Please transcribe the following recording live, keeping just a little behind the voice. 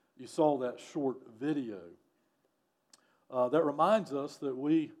you saw that short video. That reminds us that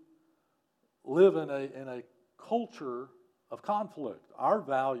we live in a culture of conflict. Our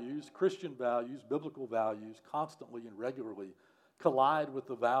values, Christian values, biblical values, constantly and regularly collide with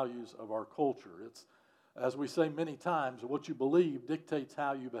the values of our culture. It's, as we say many times, what you believe dictates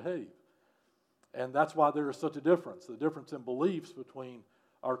how you behave. And that's why there is such a difference. The difference in beliefs between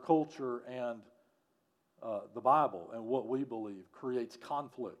our culture and the Bible and what we believe creates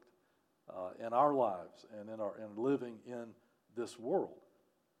conflict in our lives and in living in this world.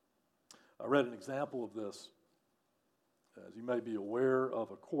 I read an example of this. As you may be aware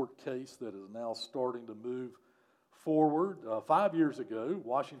of a court case that is now starting to move forward. 5 years ago,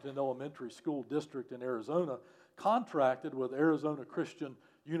 Washington Elementary School District in Arizona contracted with Arizona Christian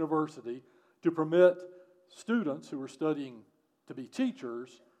University to permit students who were studying to be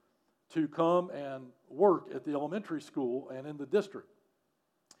teachers to come and work at the elementary school and in the district.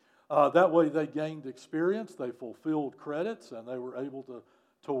 That way they gained experience, they fulfilled credits, and they were able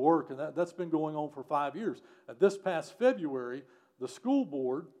to work. And that's been going on for 5 years. This past February, the school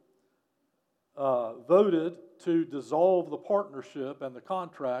board voted to dissolve the partnership and the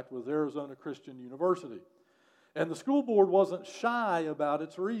contract with Arizona Christian University. And the school board wasn't shy about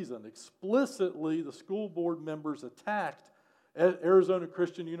its reason. Explicitly, the school board members attacked Arizona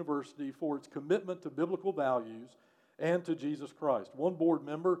Christian University for its commitment to biblical values and to Jesus Christ. One board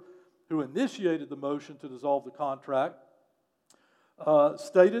member who initiated the motion to dissolve the contract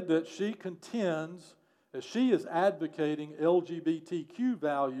stated that she contends that she is advocating LGBTQ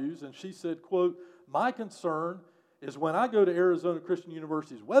values, and she said, quote, "My concern is when I go to Arizona Christian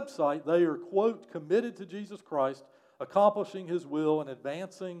University's website, they are, quote, committed to Jesus Christ, accomplishing His will and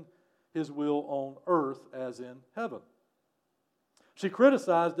advancing His will on earth as in heaven." She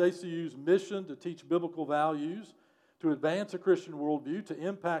criticized ACU's mission to teach biblical values, to advance a Christian worldview, to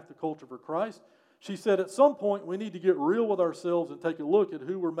impact the culture for Christ. She said, at some point, we need to get real with ourselves and take a look at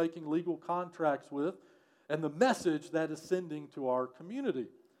who we're making legal contracts with and the message that is sending to our community.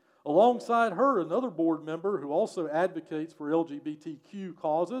 Alongside her, another board member who also advocates for LGBTQ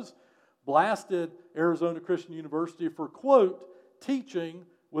causes blasted Arizona Christian University for, quote, teaching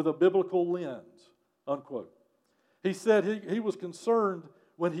with a biblical lens, unquote. He said he was concerned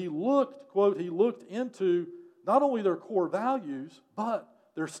when he looked, quote, he looked into not only their core values, but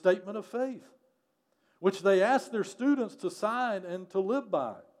their statement of faith, which they asked their students to sign and to live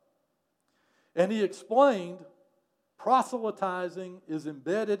by. And he explained, proselytizing is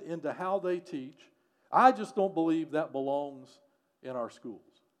embedded into how they teach. I just don't believe that belongs in our schools.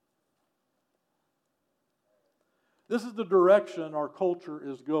 This is the direction our culture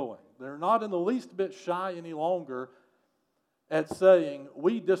is going. They're not in the least bit shy any longer at saying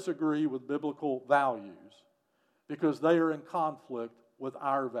we disagree with biblical values because they are in conflict with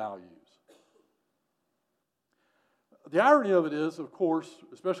our values. The irony of it is, of course,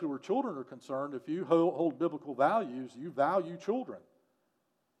 especially where children are concerned, if you hold biblical values, you value children.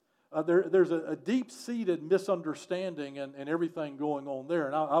 There's a deep-seated misunderstanding and everything going on there.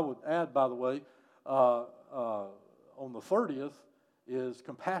 And I would add, by the way, on the 30th is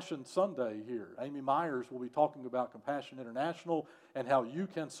Compassion Sunday here. Amy Myers will be talking about Compassion International and how you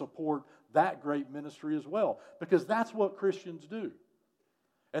can support that great ministry as well. Because that's what Christians do.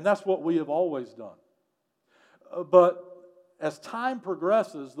 And that's what we have always done. But as time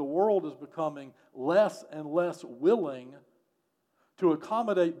progresses, the world is becoming less and less willing to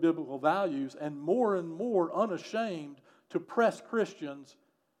accommodate biblical values and more unashamed to press Christians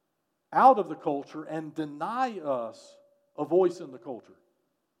out of the culture and deny us a voice in the culture.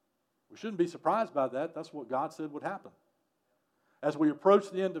 We shouldn't be surprised by that. That's what God said would happen. As we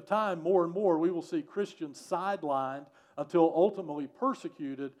approach the end of time, more and more we will see Christians sidelined until ultimately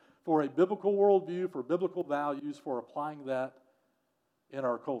persecuted for a biblical worldview, for biblical values, for applying that in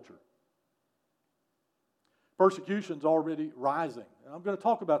our culture. Persecution's already rising. And I'm going to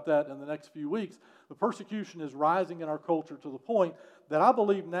talk about that in the next few weeks. The persecution is rising in our culture to the point that I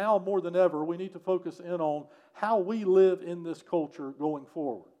believe now more than ever we need to focus in on how we live in this culture going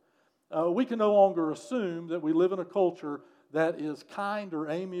forward. We can no longer assume that we live in a culture that is kind or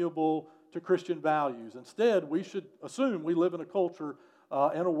amiable to Christian values. Instead, we should assume we live in a culture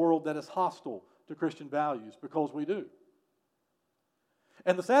in a world that is hostile to Christian values, because we do.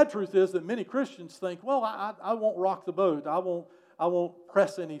 And the sad truth is that many Christians think, well, I won't rock the boat. I won't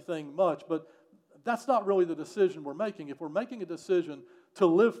press anything much. But that's not really the decision we're making. If we're making a decision to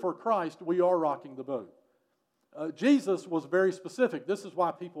live for Christ, we are rocking the boat. Jesus was very specific. This is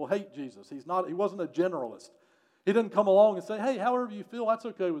why people hate Jesus. He wasn't a generalist. He didn't come along and say, hey, however you feel, that's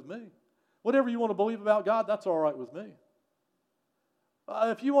okay with me. Whatever you want to believe about God, that's all right with me.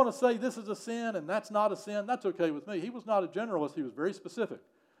 If you want to say this is a sin and that's not a sin, that's okay with me. He was not a generalist. He was very specific.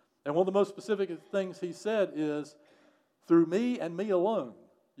 And one of the most specific things he said is, through me and me alone,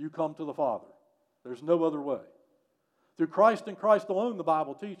 you come to the Father. There's no other way. Through Christ and Christ alone, the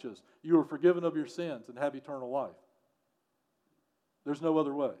Bible teaches, you are forgiven of your sins and have eternal life. There's no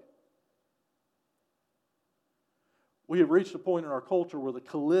other way. We have reached a point in our culture where the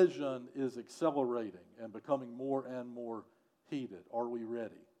collision is accelerating and becoming more and more heated. Are we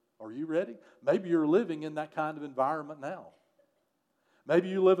ready? Are you ready? Maybe you're living in that kind of environment now. Maybe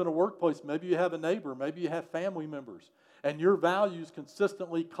you live in a workplace. Maybe you have a neighbor. Maybe you have family members. And your values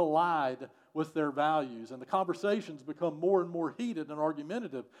consistently collide with their values. And the conversations become more and more heated and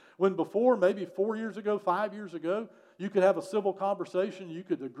argumentative. When before, maybe 4 years ago, 5 years ago, you could have a civil conversation. You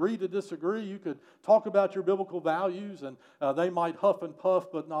could agree to disagree. You could talk about your biblical values. And they might huff and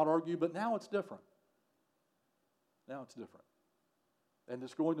puff but not argue. But now it's different. Now it's different. And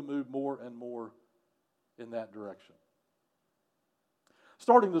it's going to move more and more in that direction.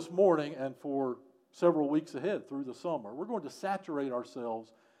 Starting this morning and for several weeks ahead through the summer, we're going to saturate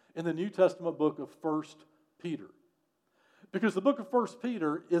ourselves in the New Testament book of 1 Peter. Because the book of 1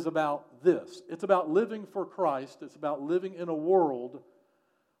 Peter is about this. It's about living for Christ. It's about living in a world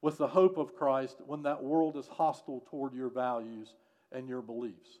with the hope of Christ when that world is hostile toward your values and your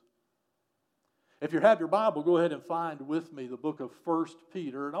beliefs. If you have your Bible, go ahead and find with me the book of 1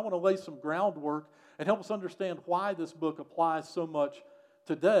 Peter. And I want to lay some groundwork and help us understand why this book applies so much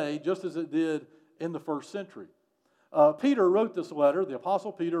today, just as it did in the first century. Peter wrote this letter, the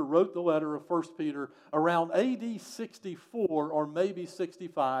Apostle Peter wrote the letter of 1 Peter around AD 64 or maybe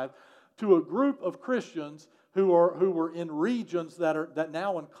 65 to a group of Christians who were in regions that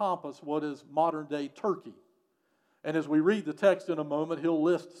now encompass what is modern-day Turkey. And as we read the text in a moment, he'll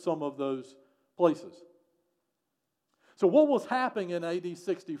list some of those places. So what was happening in AD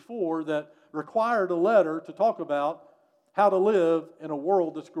 64 that required a letter to talk about how to live in a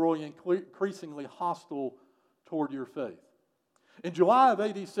world that's growing increasingly hostile toward your faith? In July of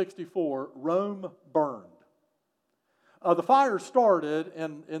AD 64, Rome burned. The fire started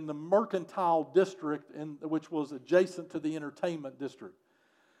in the mercantile district, which was adjacent to the entertainment district.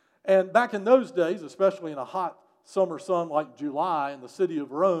 And back in those days, especially in a hot summer sun like July in the city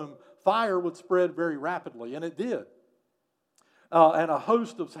of Rome, fire would spread very rapidly, and it did. And a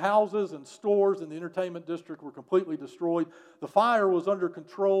host of houses and stores in the entertainment district were completely destroyed. The fire was under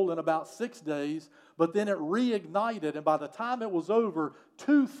control in about 6 days, but then it reignited, and by the time it was over,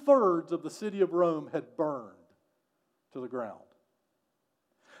 2/3 of the city of Rome had burned to the ground.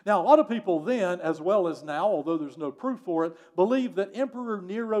 Now, a lot of people then, as well as now, although there's no proof for it, believe that Emperor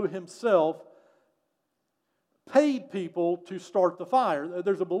Nero himself paid people to start the fire.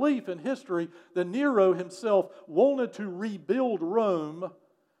 There's a belief in history that Nero himself wanted to rebuild Rome,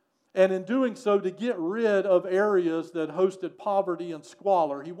 and in doing so to get rid of areas that hosted poverty and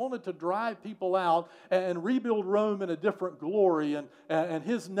squalor. He wanted to drive people out and rebuild Rome in a different glory, and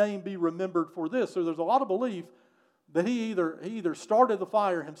his name be remembered for this. So there's a lot of belief that he either started the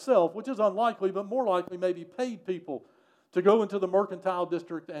fire himself, which is unlikely, but more likely maybe paid people to go into the mercantile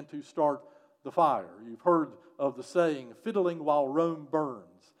district and to start the fire. You've heard of the saying, fiddling while Rome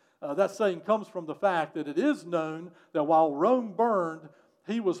burns. That saying comes from the fact that it is known that while Rome burned,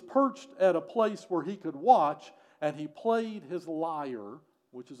 he was perched at a place where he could watch, and he played his lyre,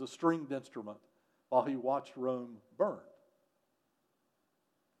 which is a stringed instrument, while he watched Rome burn.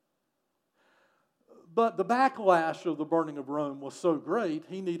 But the backlash of the burning of Rome was so great,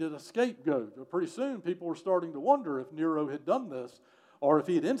 he needed a scapegoat. Pretty soon, people were starting to wonder if Nero had done this or if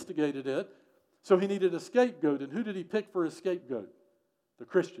he had instigated it. So he needed a scapegoat. And who did he pick for his scapegoat? The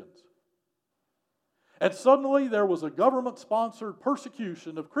Christians. And suddenly there was a government-sponsored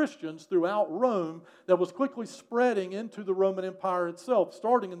persecution of Christians throughout Rome that was quickly spreading into the Roman Empire itself,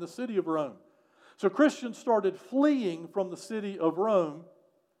 starting in the city of Rome. So Christians started fleeing from the city of Rome,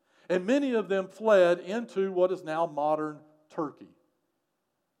 and many of them fled into what is now modern Turkey.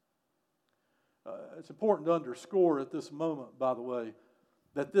 It's important to underscore at this moment, by the way,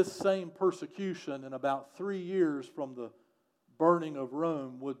 that this same persecution in about 3 years from the burning of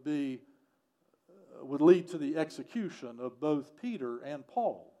Rome would lead to the execution of both Peter and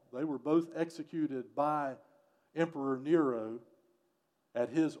Paul. They were both executed by Emperor Nero at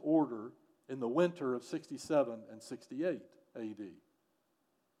his order in the winter of 67 and 68 AD.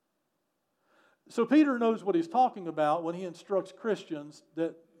 So Peter knows what he's talking about when he instructs Christians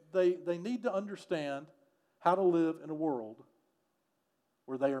that they need to understand how to live in a world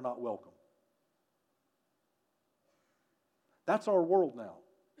where they are not welcome. That's our world now.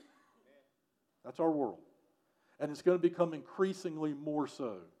 That's our world. and it's going to become increasingly more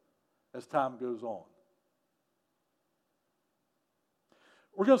so as time goes on.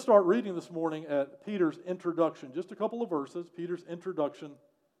 We're going to start reading this morning at Peter's introduction, just a couple of verses, Peter's introduction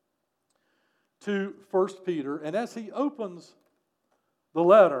to 1 Peter. And as he opens the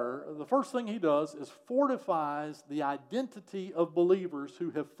letter, the first thing he does is fortifies the identity of believers who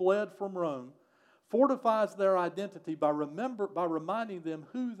have fled from Rome, fortifies their identity by reminding them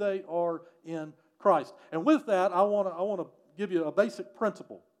who they are in Christ. And with that, I want to give you a basic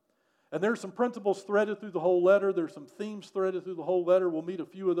principle. And there's some principles threaded through the whole letter. There's some themes threaded through the whole letter. We'll meet a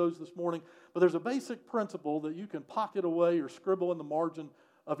few of those this morning. But there's a basic principle that you can pocket away or scribble in the margin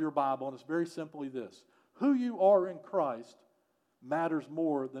of your Bible, and it's very simply this. Who you are in Christ matters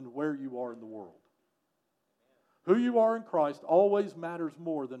more than where you are in the world. Who you are in Christ always matters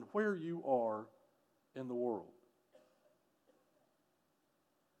more than where you are in the world.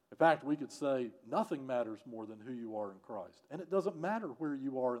 In fact, we could say nothing matters more than who you are in Christ. And it doesn't matter where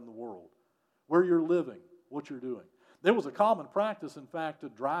you are in the world, where you're living, what you're doing. There was a common practice, in fact, to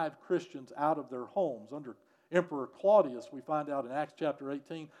drive Christians out of their homes. Under Emperor Claudius, we find out in Acts chapter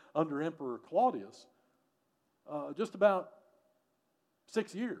 18, under Emperor Claudius, just about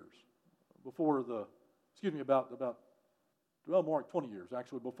 6 years before more like 20 years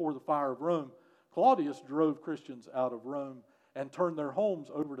actually, before the fire of Rome, Claudius drove Christians out of Rome and turned their homes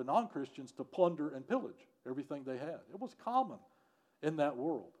over to non-Christians to plunder and pillage everything they had. It was common in that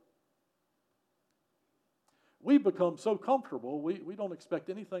world. We've become so comfortable, we don't expect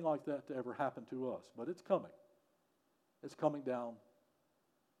anything like that to ever happen to us, but it's coming. It's coming down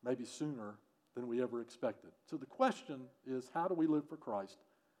maybe sooner than we ever expected. So the question is, how do we live for Christ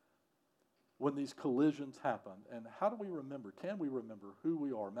when these collisions happen? And how do we remember, can we remember who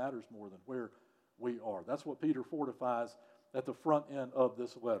we are matters more than where we are? That's what Peter fortifies at the front end of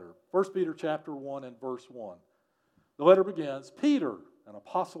this letter. 1 Peter chapter 1 and verse 1. The letter begins, Peter, an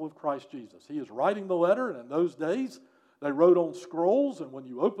apostle of Christ Jesus. He is writing the letter, and in those days, they wrote on scrolls, and when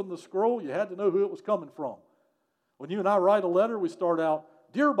you opened the scroll, you had to know who it was coming from. When you and I write a letter, we start out,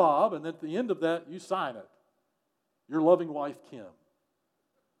 Dear Bob, and then at the end of that, you sign it. Your loving wife, Kim.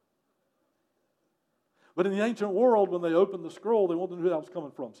 But in the ancient world, when they opened the scroll, they wanted to know who that was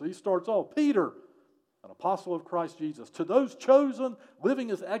coming from. So he starts off, Peter, an apostle of Christ Jesus, to those chosen, living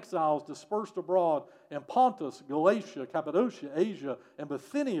as exiles, dispersed abroad in Pontus, Galatia, Cappadocia, Asia, and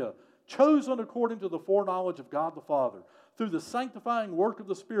Bithynia, chosen according to the foreknowledge of God the Father, through the sanctifying work of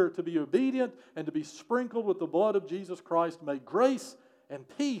the Spirit, to be obedient and to be sprinkled with the blood of Jesus Christ, may grace and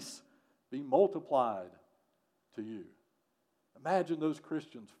peace be multiplied to you. Imagine those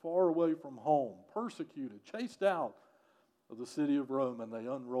Christians far away from home, persecuted, chased out of the city of Rome, and they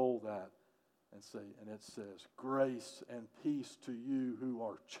unroll that and it says, grace and peace to you who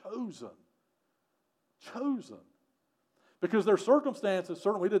are chosen. Chosen. Because their circumstances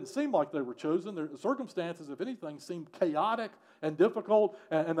certainly didn't seem like they were chosen. Their circumstances, if anything, seemed chaotic and difficult.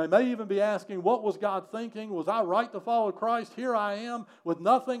 And they may even be asking, what was God thinking? Was I right to follow Christ? Here I am with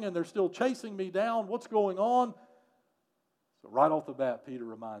nothing, and they're still chasing me down. What's going on? So right off the bat, Peter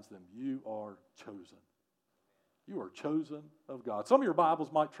reminds them, you are chosen. You are chosen of God. Some of your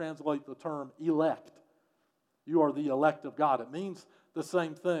Bibles might translate the term elect. You are the elect of God. It means the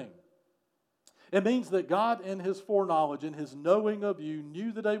same thing. It means that God, in His foreknowledge, in His knowing of you,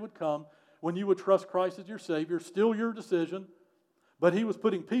 knew the day would come when you would trust Christ as your Savior. Still your decision. But He was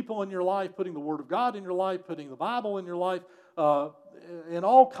putting people in your life, putting the Word of God in your life, putting the Bible in your life. In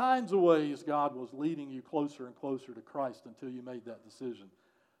all kinds of ways, God was leading you closer and closer to Christ until you made that decision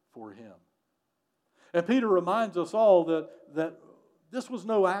for Him. And Peter reminds us all that this was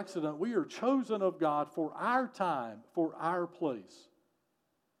no accident. We are chosen of God for our time, for our place,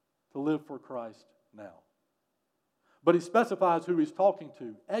 to live for Christ now. But he specifies who he's talking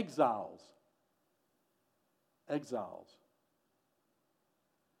to. Exiles. Exiles.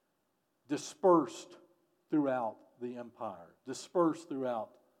 Dispersed throughout the empire. Dispersed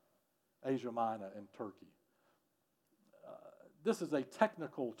throughout Asia Minor and Turkey. This is a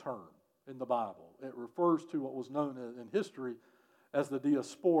technical term in the Bible. It refers to what was known in history as the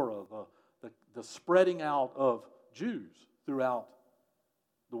diaspora, the spreading out of Jews throughout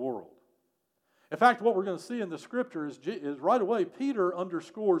the world. In fact, what we're going to see in the Scripture is right away, Peter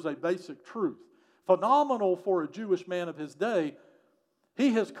underscores a basic truth. Phenomenal for a Jewish man of his day,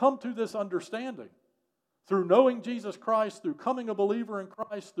 he has come to this understanding. Through knowing Jesus Christ, through coming a believer in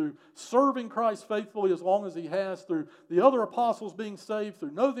Christ, through serving Christ faithfully as long as he has, through the other apostles being saved,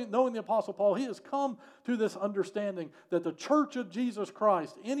 through knowing the Apostle Paul, he has come to this understanding that the church of Jesus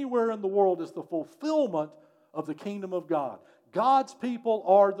Christ anywhere in the world is the fulfillment of the kingdom of God. God's people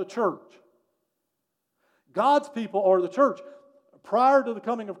are the church. God's people are the church. Prior to the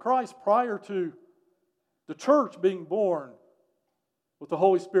coming of Christ, prior to the church being born with the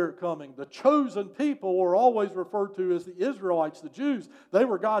Holy Spirit coming, the chosen people were always referred to as the Israelites, the Jews. They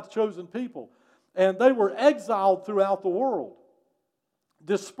were God's chosen people. And they were exiled throughout the world,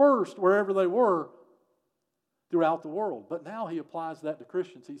 dispersed wherever they were throughout the world. But now he applies that to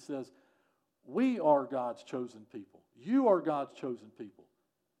Christians. He says, we are God's chosen people. You are God's chosen people.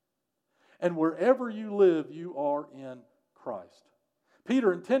 And wherever you live, you are in Christ.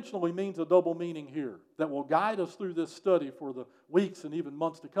 Peter intentionally means a double meaning here that will guide us through this study for the weeks and even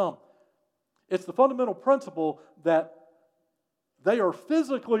months to come. It's the fundamental principle that they are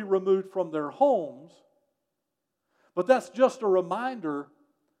physically removed from their homes, but that's just a reminder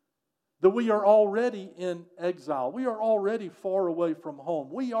that we are already in exile. We are already far away from home.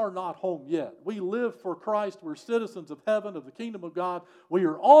 We are not home yet. We live for Christ. We're citizens of heaven, of the kingdom of God. We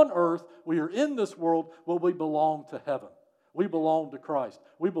are on earth. We are in this world, but we belong to heaven. We belong to Christ.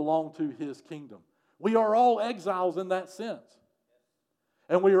 We belong to His kingdom. We are all exiles in that sense.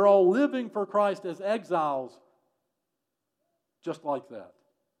 And we are all living for Christ as exiles just like that.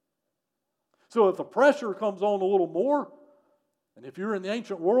 So if the pressure comes on a little more, and if you're in the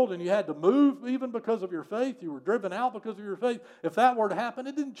ancient world and you had to move even because of your faith, you were driven out because of your faith, if that were to happen,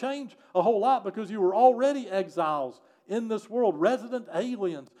 it didn't change a whole lot because you were already exiles in this world, resident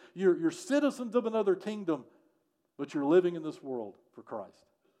aliens. You're citizens of another kingdom, but you're living in this world for Christ.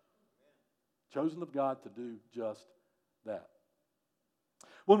 Chosen of God to do just that.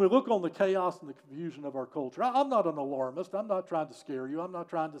 When we look on the chaos and the confusion of our culture, I'm not an alarmist. I'm not trying to scare you. I'm not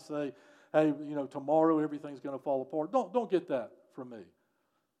trying to say, hey, tomorrow everything's going to fall apart. Don't get that from me.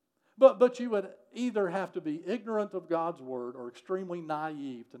 But you would either have to be ignorant of God's word or extremely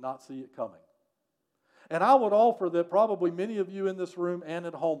naive to not see it coming. And I would offer that probably many of you in this room and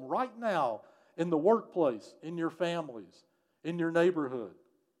at home right now, in the workplace, in your families, in your neighborhood,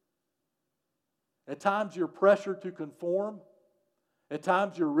 at times you're pressured to conform. At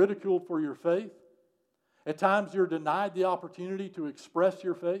times you're ridiculed for your faith. At times you're denied the opportunity to express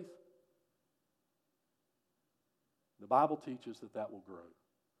your faith. The Bible teaches that will grow.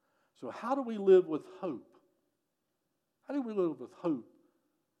 So how do we live with hope? How do we live with hope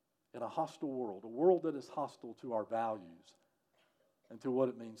in a hostile world, a world that is hostile to our values and to what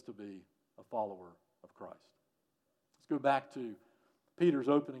it means to be a follower of Christ? Let's go back to Peter's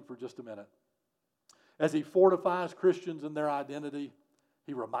opening for just a minute. As he fortifies Christians in their identity,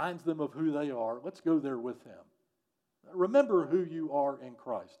 he reminds them of who they are. Let's go there with him. Remember who you are in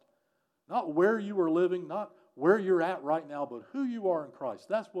Christ. Not where you are living, not where you're at right now, but who you are in Christ.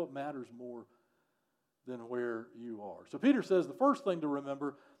 That's what matters more than where you are. So Peter says the first thing to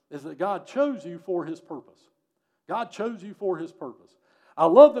remember is that God chose you for His purpose. God chose you for His purpose. I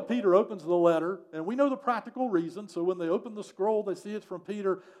love that Peter opens the letter, and we know the practical reason, so when they open the scroll, they see it's from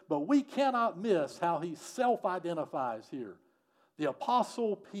Peter, but we cannot miss how he self-identifies here. The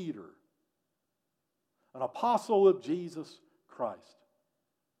Apostle Peter, an apostle of Jesus Christ.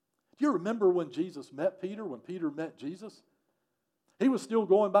 Do you remember when Jesus met Peter, when Peter met Jesus? He was still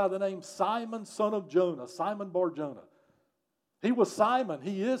going by the name Simon, son of Jonah, Simon Bar-Jonah. He was Simon,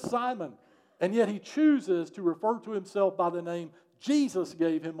 he is Simon, and yet he chooses to refer to himself by the name Jesus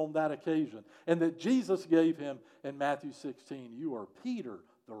gave him on that occasion, and that Jesus gave him in Matthew 16. You are Peter,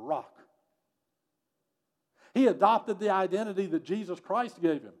 the rock. He adopted the identity that Jesus Christ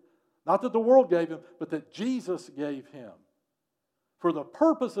gave him. Not that the world gave him, but that Jesus gave him. For the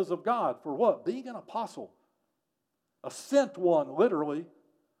purposes of God. For what? Being an apostle. A sent one, literally,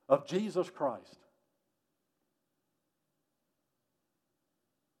 of Jesus Christ.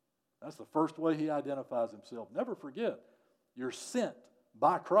 That's the first way he identifies himself. Never forget, you're sent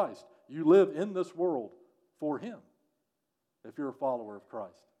by Christ. You live in this world for Him if you're a follower of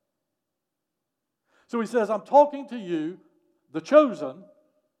Christ. So he says, I'm talking to you, the chosen,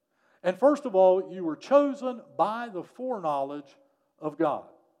 and first of all, you were chosen by the foreknowledge of God.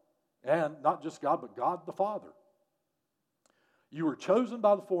 And not just God, but God the Father. You were chosen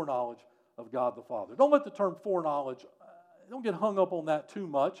by the foreknowledge of God the Father. Don't let the term foreknowledge, don't get hung up on that too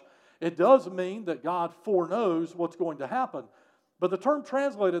much. It does mean that God foreknows what's going to happen. But the term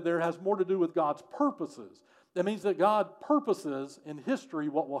translated there has more to do with God's purposes. That means that God purposes in history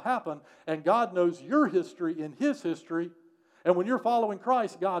what will happen, and God knows your history in His history. And when you're following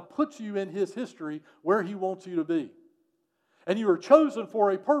Christ, God puts you in His history where He wants you to be. And you are chosen for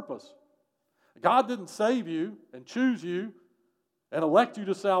a purpose. God didn't save you and choose you and elect you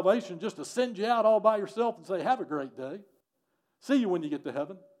to salvation just to send you out all by yourself and say, have a great day. See you when you get to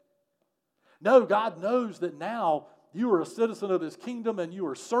heaven. No, God knows that now you are a citizen of His kingdom and you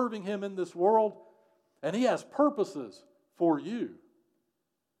are serving Him in this world. And He has purposes for you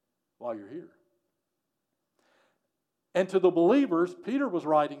while you're here. And to the believers, Peter was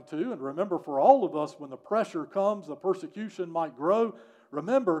writing to, and remember, for all of us, when the pressure comes, the persecution might grow,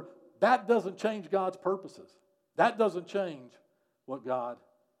 remember, that doesn't change God's purposes. That doesn't change what God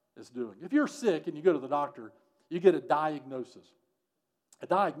is doing. If you're sick and you go to the doctor, you get a diagnosis. A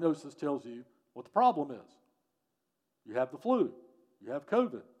diagnosis tells you what the problem is. You have the flu. You have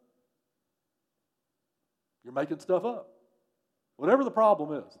COVID. You're making stuff up. Whatever the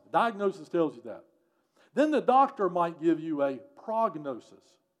problem is, the diagnosis tells you that. Then the doctor might give you a prognosis.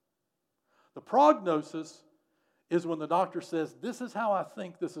 The prognosis is when the doctor says, this is how I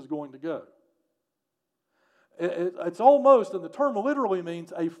think this is going to go. It's almost, and the term literally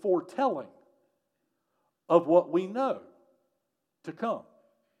means a foretelling of what we know to come.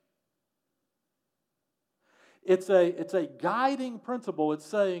 It's a guiding principle. It's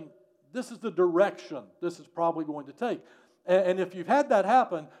saying, this is the direction this is probably going to take. And if you've had that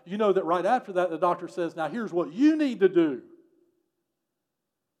happen, you know that right after that, the doctor says, now here's what you need to do.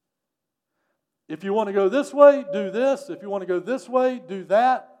 If you want to go this way, do this. If you want to go this way, do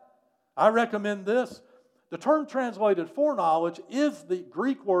that. I recommend this. The term translated foreknowledge is the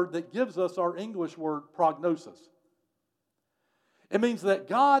Greek word that gives us our English word prognosis. It means that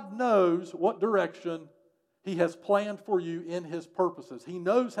God knows what direction He has planned for you in His purposes. He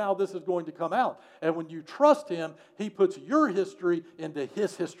knows how this is going to come out. And when you trust Him, He puts your history into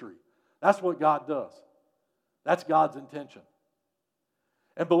His history. That's what God does. That's God's intention.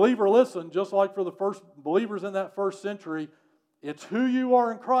 And believer, listen, just like for the first believers in that first century, it's who you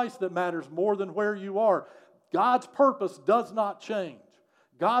are in Christ that matters more than where you are. God's purpose does not change.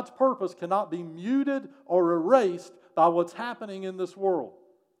 God's purpose cannot be muted or erased by what's happening in this world.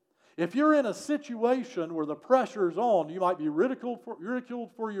 If you're in a situation where the pressure is on, you might be ridiculed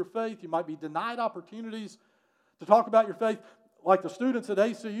for your faith. You might be denied opportunities to talk about your faith. Like the students at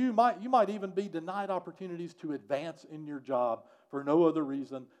ACU, you might even be denied opportunities to advance in your job for no other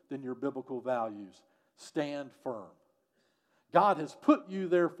reason than your biblical values. Stand firm. God has put you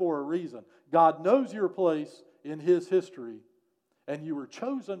there for a reason. God knows your place in His history, and you were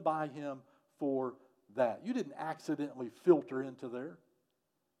chosen by Him for that. You didn't accidentally filter into there.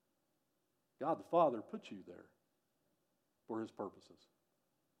 God the Father put you there for His purposes.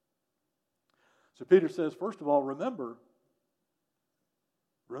 So Peter says, first of all, remember,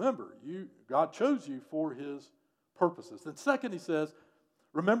 God chose you for His purposes. Then second, he says,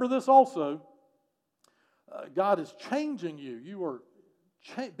 remember this also, God is changing you. You are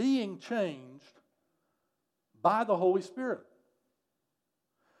being changed by the Holy Spirit.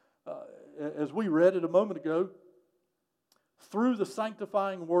 As we read it a moment ago, through the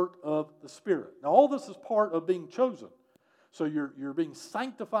sanctifying work of the Spirit. Now, all this is part of being chosen. So you're being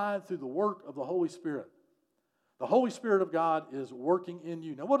sanctified through the work of the Holy Spirit. The Holy Spirit of God is working in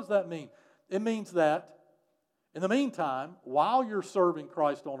you. Now, what does that mean? It means that in the meantime, while you're serving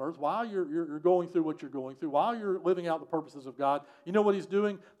Christ on earth, while you're going through what you're going through, while you're living out the purposes of God, you know what He's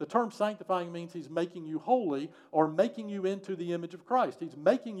doing? The term sanctifying means He's making you holy or making you into the image of Christ. He's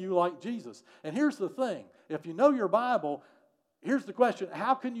making you like Jesus. And here's the thing. If you know your Bible, here's the question.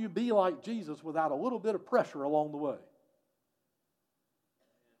 How can you be like Jesus without a little bit of pressure along the way?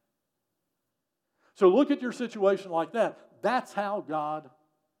 So look at your situation like that. That's how God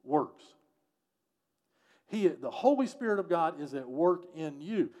works. The Holy Spirit of God is at work in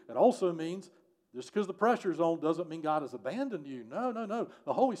you. It also means, just because the pressure's on doesn't mean God has abandoned you. No.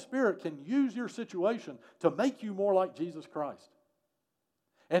 The Holy Spirit can use your situation to make you more like Jesus Christ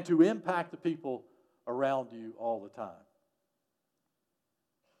and to impact the people around you all the time.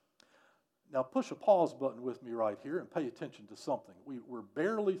 Now push a pause button with me right here and pay attention to something. We're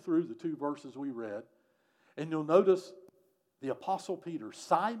barely through the 2 verses we read, and you'll notice the Apostle Peter,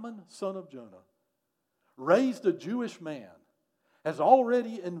 Simon, son of Jonah, raised a Jewish man, has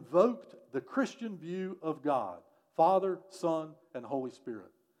already invoked the Christian view of God, Father, Son, and Holy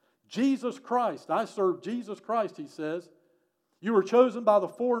Spirit. Jesus Christ, I serve Jesus Christ, he says. You were chosen by the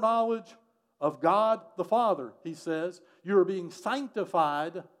foreknowledge of God the Father, he says. You are being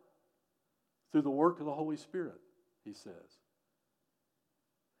sanctified through the work of the Holy Spirit, he says.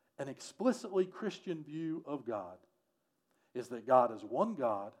 An explicitly Christian view of God is that God is one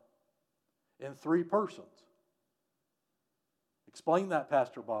God in 3 persons. Explain that,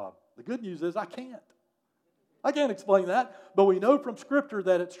 Pastor Bob. The good news is I can't. I can't explain that, but we know from Scripture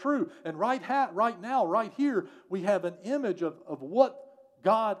that it's true. And right now, right here, we have an image of what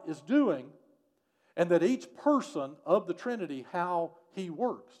God is doing, and that each person of the Trinity, how He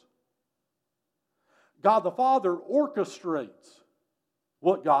works. God the Father orchestrates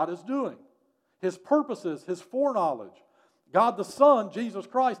what God is doing. His purposes, His foreknowledge. God the Son, Jesus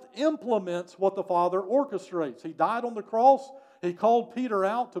Christ, implements what the Father orchestrates. He died on the cross. He called Peter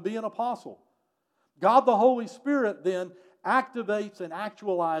out to be an apostle. God the Holy Spirit then activates and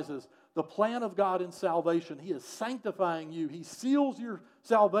actualizes the plan of God in salvation. He is sanctifying you. He seals your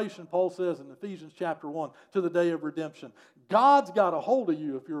salvation, Paul says in Ephesians chapter 1, to the day of redemption. God's got a hold of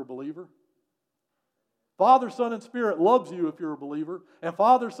you if you're a believer. Father, Son, and Spirit loves you if you're a believer. And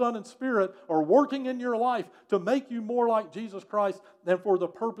Father, Son, and Spirit are working in your life to make you more like Jesus Christ than for the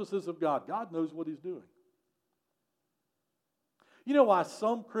purposes of God. God knows what He's doing. You know why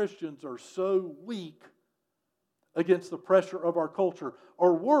some Christians are so weak against the pressure of our culture?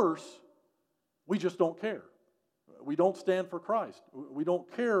 Or worse, we just don't care. We don't stand for Christ. We don't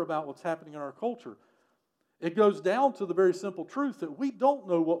care about what's happening in our culture. It goes down to the very simple truth that we don't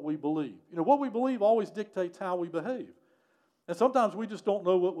know what we believe. You know, what we believe always dictates how we behave. And sometimes we just don't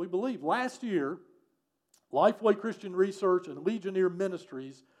know what we believe. Last year, Lifeway Christian Research and Legionnaire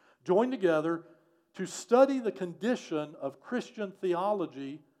Ministries joined together to study the condition of Christian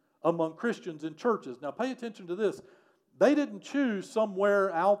theology among Christians in churches. Now pay attention to this. They didn't choose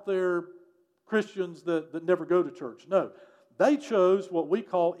somewhere out there Christians that never go to church. No. They chose what we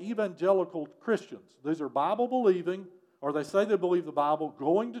call evangelical Christians. These are Bible-believing, or they say they believe the Bible,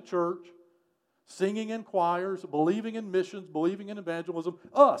 going to church, singing in choirs, believing in missions, believing in evangelism.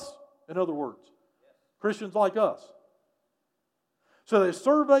 Us, in other words. Christians like us. So they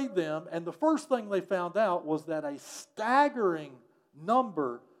surveyed them, and the first thing they found out was that a staggering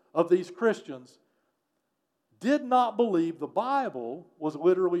number of these Christians did not believe the Bible was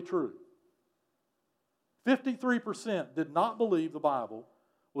literally true. 53% did not believe the Bible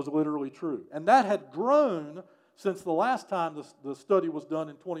was literally true. And that had grown since the last time the study was done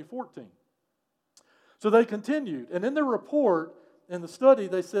in 2014. So they continued. And in their report, in the study,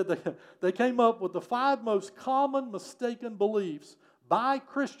 they said they came up with the 5 most common mistaken beliefs by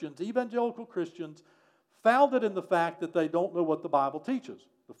Christians, evangelical Christians, founded in the fact that they don't know what the Bible teaches.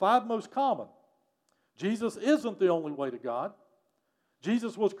 The 5 most common. Jesus isn't the only way to God.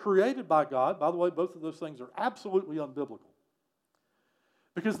 Jesus was created by God. By the way, both of those things are absolutely unbiblical.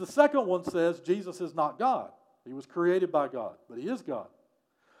 Because the second one says Jesus is not God. He was created by God, but He is God.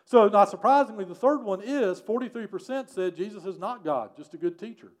 So not surprisingly, the third one is 43% said Jesus is not God, just a good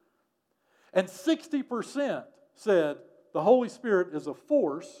teacher. And 60% said the Holy Spirit is a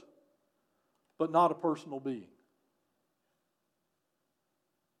force, but not a personal being.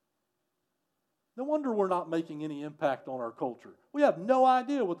 No wonder we're not making any impact on our culture. We have no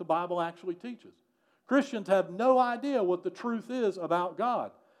idea what the Bible actually teaches. Christians have no idea what the truth is about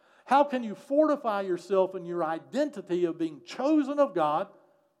God. How can you fortify yourself in your identity of being chosen of God,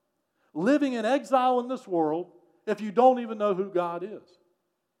 living in exile in this world, if you don't even know who God is?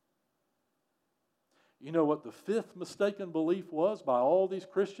 You know what the 5th mistaken belief was by all these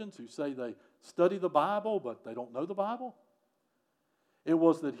Christians who say they study the Bible but they don't know the Bible? It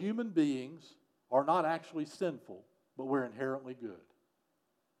was that human beings are not actually sinful, but we're inherently good.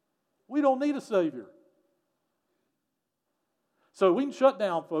 We don't need a Savior. So we can shut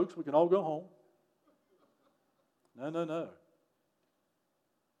down, folks. We can all go home. No.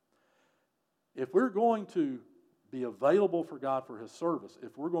 If we're going to be available for God for His service,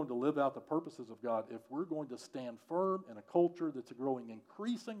 if we're going to live out the purposes of God, if we're going to stand firm in a culture that's growing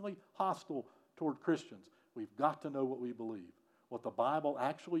increasingly hostile toward Christians, we've got to know what we believe, what the Bible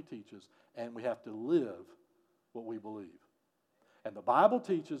actually teaches, and we have to live what we believe. And the Bible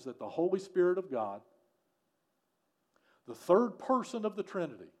teaches that the Holy Spirit of God, the third person of the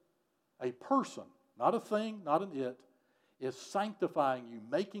Trinity, a person, not a thing, not an it, is sanctifying you,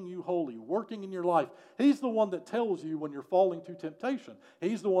 making you holy, working in your life. He's the one that tells you when you're falling to temptation.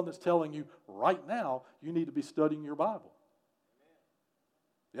 He's the one that's telling you right now you need to be studying your Bible.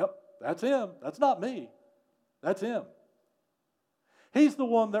 Yep, that's Him. That's not me. That's Him. He's the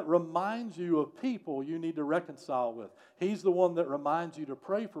one that reminds you of people you need to reconcile with. He's the one that reminds you to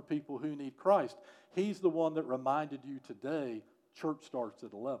pray for people who need Christ. He's the one that reminded you today church starts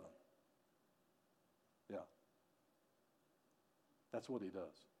at 11. Yeah. That's what He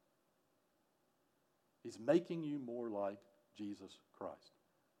does. He's making you more like Jesus Christ.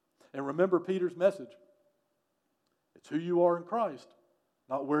 And remember Peter's message. It's who you are in Christ,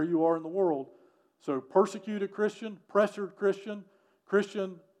 not where you are in the world. So persecuted Christian, pressured Christian,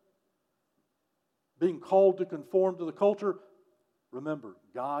 Christian being called to conform to the culture, remember,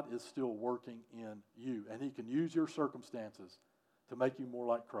 God is still working in you, and He can use your circumstances to make you more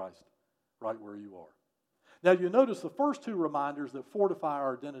like Christ right where you are. Now, you notice the first 2 reminders that fortify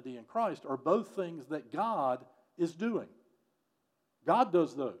our identity in Christ are both things that God is doing. God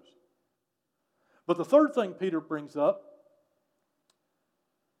does those. But the third thing Peter brings up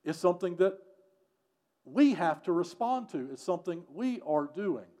is something that we have to respond to. It's something we are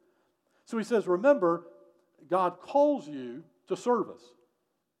doing. So he says, remember, God calls you to service.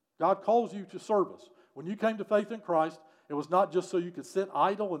 God calls you to service. When you came to faith in Christ, it was not just so you could sit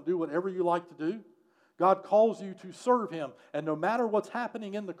idle and do whatever you like to do. God calls you to serve Him. And no matter what's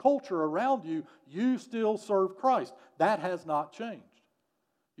happening in the culture around you, you still serve Christ. That has not changed.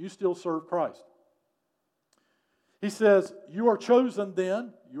 You still serve Christ. He says, you are chosen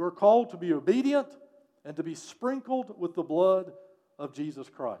then, you are called to be obedient and to be sprinkled with the blood of Jesus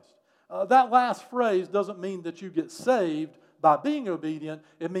Christ. That last phrase doesn't mean that you get saved by being obedient.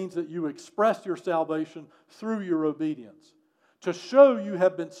 It means that you express your salvation through your obedience. To show you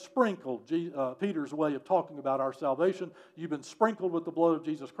have been sprinkled, Peter's way of talking about our salvation, you've been sprinkled with the blood of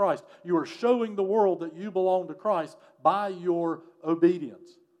Jesus Christ. You are showing the world that you belong to Christ by your obedience.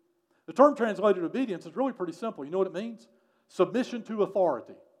 The term translated obedience is really pretty simple. You know what it means? Submission to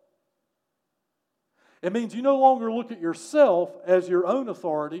authority. It means you no longer look at yourself as your own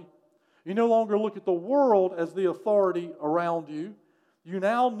authority. You no longer look at the world as the authority around you. You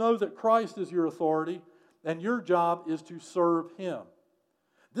now know that Christ is your authority, and your job is to serve Him.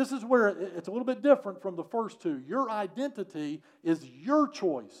 This is where it's a little bit different from the first two. Your identity is your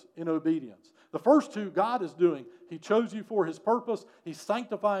choice in obedience. The first two, God is doing. He chose you for His purpose. He's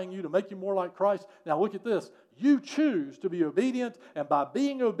sanctifying you to make you more like Christ. Now look at this. You choose to be obedient, and by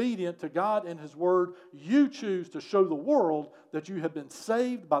being obedient to God and His Word, you choose to show the world that you have been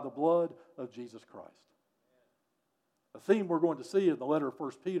saved by the blood of Jesus Christ. A theme we're going to see in the letter of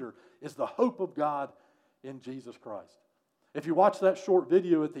 1 Peter is the hope of God in Jesus Christ. If you watch that short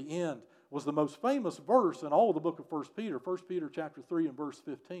video at the end, was the most famous verse in all of the book of 1 Peter, 1 Peter chapter 3 and verse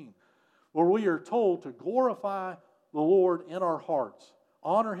 15, where we are told to glorify the Lord in our hearts,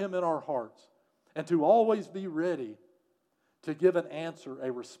 honor Him in our hearts, and to always be ready to give an answer, a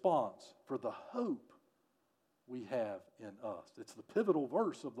response for the hope we have in us. It's the pivotal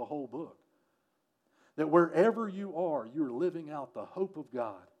verse of the whole book. That wherever you are, you're living out the hope of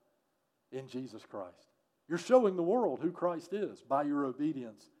God in Jesus Christ. You're showing the world who Christ is by your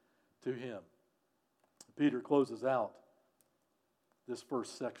obedience to Him. Peter closes out this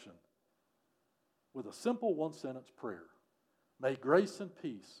first section with a simple one-sentence prayer. May grace and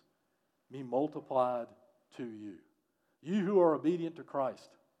peace be multiplied to you. You who are obedient to Christ,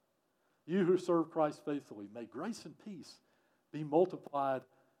 you who serve Christ faithfully, may grace and peace be multiplied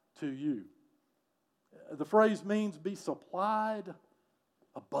to you. The phrase means be supplied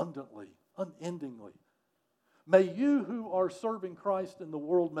abundantly, unendingly. May you who are serving Christ in the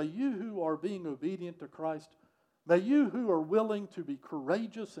world, may you who are being obedient to Christ, may you who are willing to be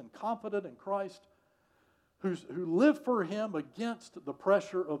courageous and confident in Christ, who live for Him against the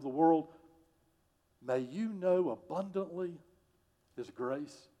pressure of the world, may you know abundantly His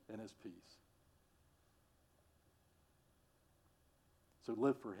grace and His peace. So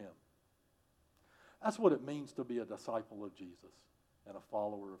live for Him. That's what it means to be a disciple of Jesus and a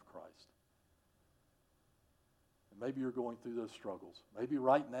follower of Christ. And maybe you're going through those struggles. Maybe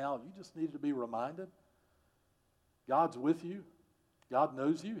right now you just need to be reminded God's with you. God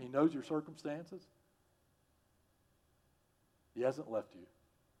knows you. He knows your circumstances. He hasn't left you.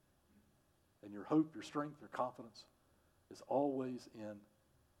 And your hope, your strength, your confidence is always in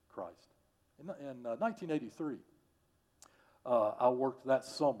Christ. In 1983, I worked that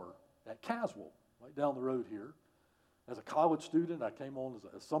summer at Caswell, right down the road here. As a college student, I came on as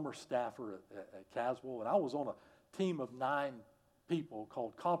a summer staffer at Caswell, and I was on a team of 9 people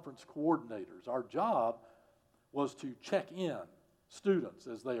called conference coordinators. Our job was to check in students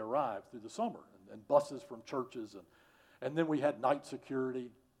as they arrived through the summer, and buses from churches, and then we had night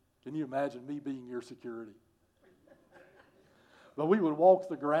security. Can you imagine me being your security? But we would walk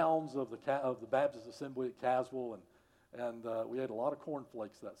the grounds of the Baptist Assembly at Caswell, and we had a lot of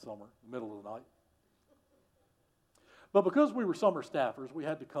cornflakes that summer, in the middle of the night. But because we were summer staffers, we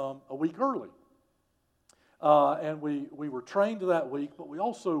had to come a week early. And we were trained that week, but we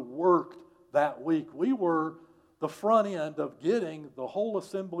also worked that week. We were the front end of getting the whole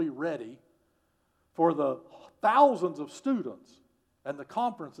assembly ready for the thousands of students and the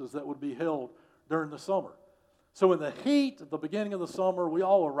conferences that would be held during the summer. So in the heat at the beginning of the summer, we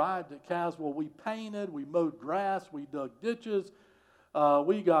all arrived at Caswell. We painted, we mowed grass, we dug ditches.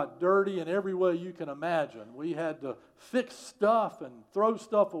 We got dirty in every way you can imagine. We had to fix stuff and throw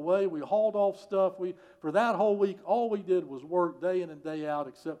stuff away. We hauled off stuff. For that whole week, all we did was work day in and day out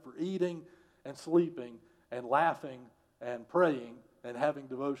except for eating and sleeping and laughing and praying and having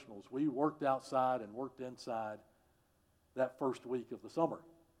devotionals. We worked outside and worked inside that first week of the summer.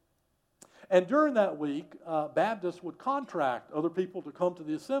 And during that week, Baptists would contract other people to come to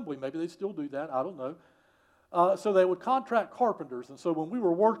the assembly. Maybe they still do that, I don't know. So they would contract carpenters. And so when we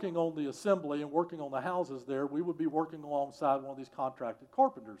were working on the assembly and working on the houses there, we would be working alongside one of these contracted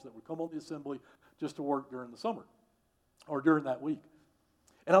carpenters that would come on the assembly just to work during the summer or during that week.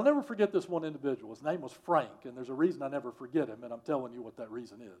 And I'll never forget this one individual. His name was Frank, and there's a reason I never forget him, and I'm telling you what that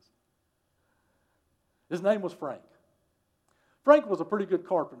reason is. His name was Frank. Frank was a pretty good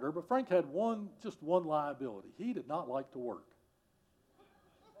carpenter, but Frank had just one liability. He did not like to work.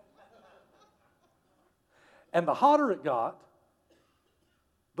 And the hotter it got,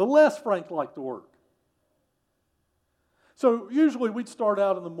 the less Frank liked to work. So usually we'd start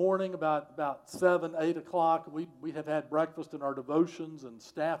out in the morning about 7, 8 o'clock. We'd have had breakfast and our devotions and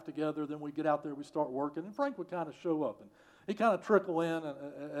staff together. Then we'd get out there, we'd start working. And Frank would kind of show up. And he'd kind of trickle in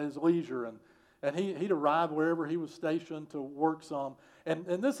at his leisure. And he'd arrive wherever he was stationed to work some.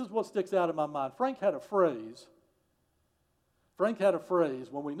 And this is what sticks out in my mind. Frank had a phrase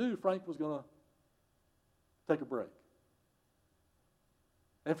when we knew Frank was going to take a break.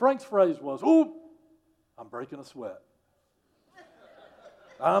 And Frank's phrase was, "Ooh, I'm breaking a sweat.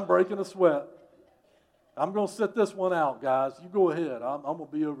 I'm breaking a sweat. I'm going to sit this one out, guys. You go ahead. I'm going to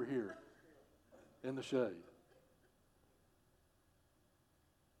be over here in the shade."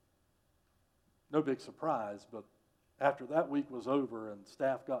 No big surprise, but after that week was over and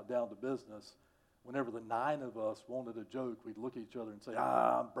staff got down to business, whenever the 9 of us wanted a joke, we'd look at each other and say,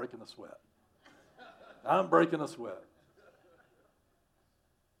 "I'm breaking a sweat. I'm breaking a sweat."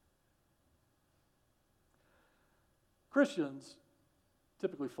 Christians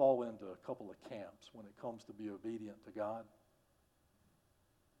typically fall into a couple of camps when it comes to be obedient to God.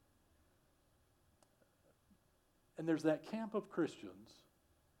 And there's that camp of Christians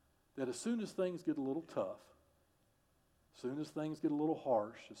that as soon as things get a little tough, as soon as things get a little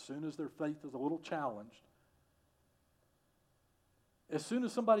harsh, as soon as their faith is a little challenged, as soon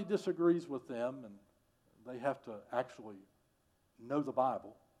as somebody disagrees with them and they have to actually know the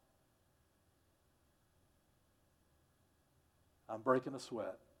Bible, "I'm breaking a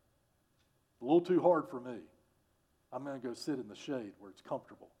sweat. A little too hard for me. I'm going to go sit in the shade where it's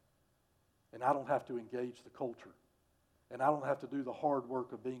comfortable. And I don't have to engage the culture. And I don't have to do the hard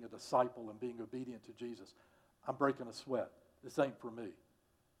work of being a disciple and being obedient to Jesus. I'm breaking a sweat. This ain't for me.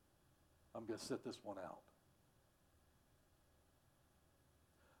 I'm going to sit this one out."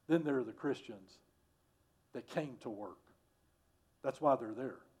 Then there are the Christians that came to work. That's why they're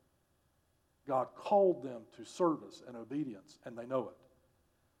there. God called them to service and obedience, and they know it.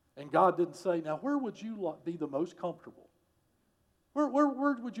 And God didn't say, "Now, where would you be the most comfortable? Where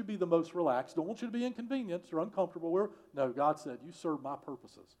would you be the most relaxed? Don't want you to be inconvenienced or uncomfortable." No, God said, "You serve my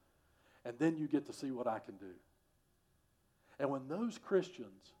purposes, and then you get to see what I can do." And when those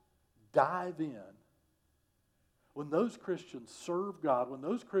Christians dive in, when those Christians serve God, when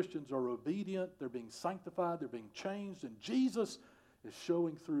those Christians are obedient, they're being sanctified, they're being changed, and Jesus is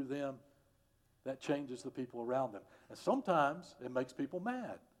showing through them, that changes the people around them. And sometimes it makes people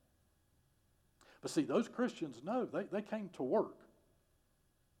mad. But see, those Christians know they came to work,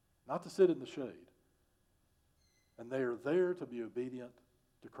 not to sit in the shade. And they are there to be obedient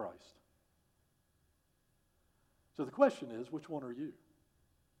to Christ. So the question is, which one are you?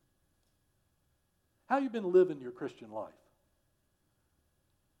 How you been living your Christian life?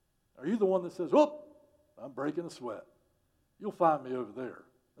 Are you the one that says, "Oh, I'm breaking a sweat. You'll find me over there.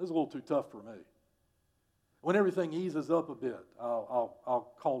 This is a little too tough for me. When everything eases up a bit,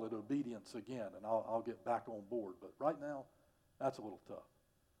 I'll call it obedience again, and I'll get back on board. But right now, that's a little tough."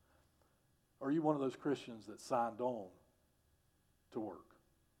 Or are you one of those Christians that signed on to work,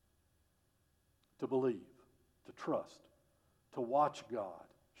 to believe, to trust, to watch God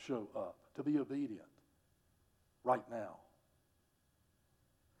show up, to be obedient right now?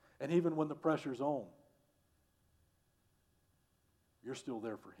 And even when the pressure's on, you're still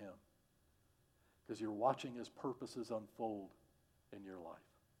there for Him because you're watching His purposes unfold in your life.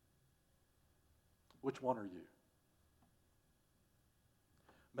 Which one are you?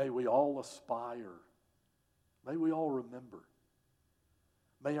 May we all aspire. May we all remember.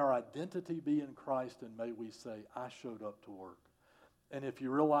 May our identity be in Christ, and may we say, "I showed up to work." And if you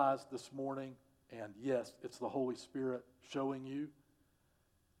realize this morning, and yes, it's the Holy Spirit showing you,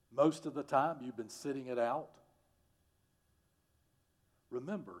 most of the time you've been sitting it out,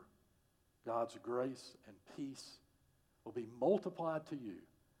 remember, God's grace and peace will be multiplied to you.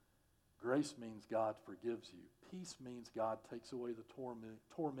 Grace means God forgives you. Peace means God takes away the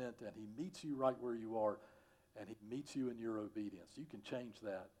torment, and He meets you right where you are, and He meets you in your obedience. You can change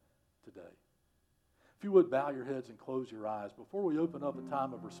that today. If you would bow your heads and close your eyes. Before we open up a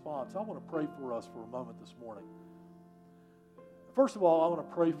time of response, I want to pray for us for a moment this morning. First of all, I want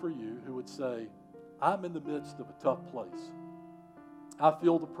to pray for you who would say, I'm in the midst of a tough place. I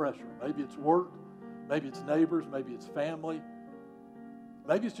feel the pressure. Maybe it's work, maybe it's neighbors, maybe it's family.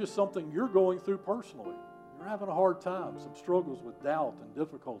 Maybe it's just something you're going through personally. You're having a hard time, some struggles with doubt and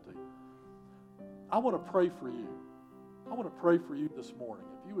difficulty. I want to pray for you. I want to pray for you this morning.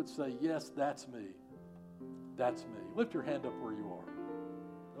 If you would say, yes, that's me. That's me. Lift your hand up where you are.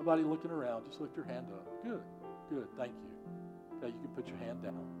 Nobody looking around. Just lift your hand up. Good. Good. Thank you. Okay, you can put your hand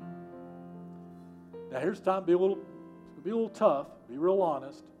down. Now here's time to be a little tough. Be real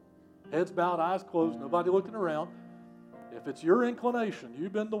honest. Heads bowed, eyes closed. Nobody looking around. If it's your inclination,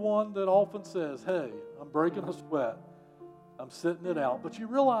 you've been the one that often says, hey, I'm breaking a sweat. I'm sitting it out. But you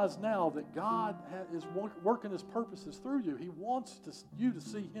realize now that God is working His purposes through you. He wants you to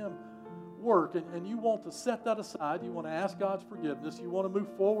see Him work, and you want to set that aside. You want to ask God's forgiveness. You want to move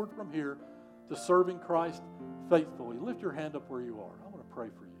forward from here to serving Christ faithfully. Lift your hand up where you are. I want to pray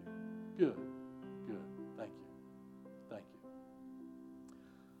for you. Good. Good. Thank you. Thank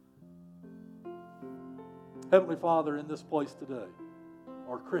you. Heavenly Father, in this place today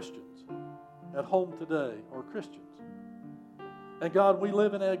are Christians. At home today are Christians. And God, we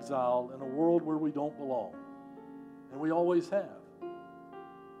live in exile in a world where we don't belong. And we always have.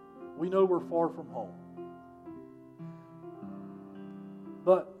 We know we're far from home.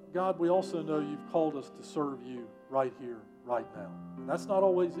 But God, we also know you've called us to serve you right here, right now. And that's not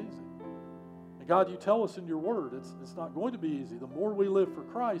always easy. And God, you tell us in your word it's not going to be easy. The more we live for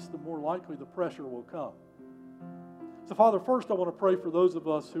Christ, the more likely the pressure will come. So Father, first I want to pray for those of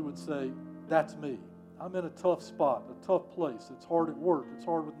us who would say, that's me. I'm in a tough spot, a tough place. It's hard at work. It's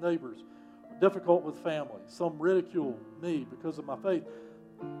hard with neighbors. Difficult with family. Some ridicule me because of my faith.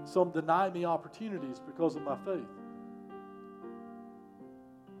 Some deny me opportunities because of my faith.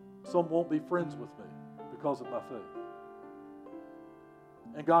 Some won't be friends with me because of my faith.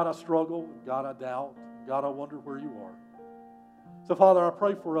 And God, I struggle. God, I doubt. God, I wonder where you are. So Father, I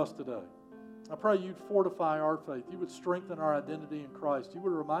pray for us today. I pray you'd fortify our faith. You would strengthen our identity in Christ. You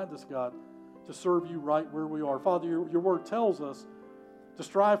would remind us, God, to serve you right where we are. Father, your word tells us to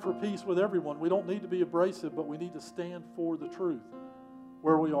strive for peace with everyone. We don't need to be abrasive, but we need to stand for the truth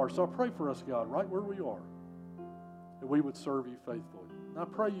where we are. So I pray for us, God, right where we are, that we would serve you faithfully. And I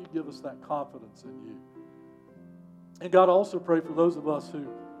pray you give us that confidence in you. And God, I also pray for those of us who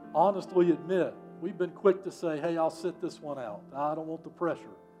honestly admit we've been quick to say, hey, I'll sit this one out. I don't want the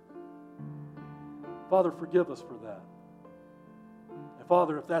pressure. Father, forgive us for that. And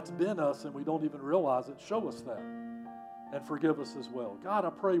Father, if that's been us and we don't even realize it, show us that and forgive us as well. God,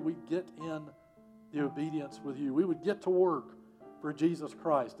 I pray we get in the obedience with you. We would get to work for Jesus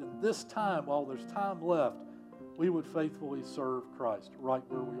Christ. And this time, while there's time left, we would faithfully serve Christ right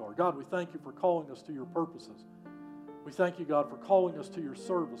where we are. God, we thank you for calling us to your purposes. We thank you, God, for calling us to your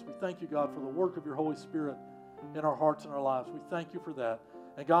service. We thank you, God, for the work of your Holy Spirit in our hearts and our lives. We thank you for that.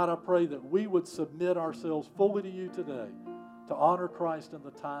 And God, I pray that we would submit ourselves fully to you today to honor Christ in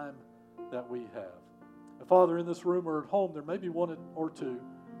the time that we have. And Father, in this room or at home, there may be one or two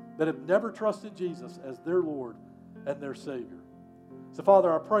that have never trusted Jesus as their Lord and their Savior. So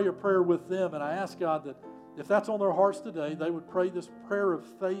Father, I pray a prayer with them, and I ask God that if that's on their hearts today, they would pray this prayer of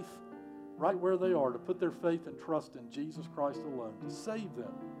faith right where they are, to put their faith and trust in Jesus Christ alone, to save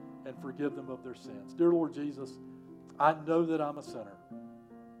them and forgive them of their sins. Dear Lord Jesus, I know that I'm a sinner.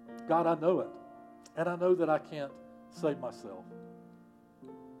 God, I know it. And I know that I can't save myself.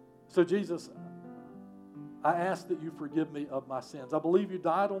 So Jesus, I ask that you forgive me of my sins. I believe you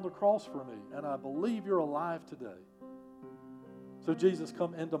died on the cross for me, and I believe you're alive today. So Jesus,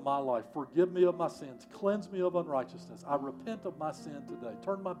 come into my life. Forgive me of my sins. Cleanse me of unrighteousness. I repent of my sin today.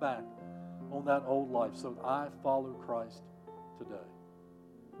 Turn my back on that old life so that I follow Christ today.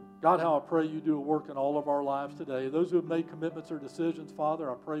 God, how I pray you do a work in all of our lives today. Those who have made commitments or decisions,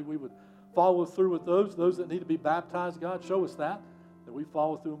 Father, I pray we would follow through with those. Those that need to be baptized, God, show us that we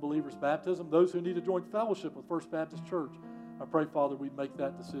follow through in believers' baptism. Those who need to join fellowship with First Baptist Church, I pray, Father, we make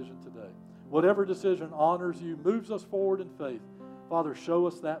that decision today. Whatever decision honors you, moves us forward in faith, Father, show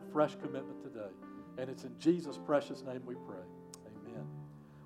us that fresh commitment today. And it's in Jesus' precious name we pray.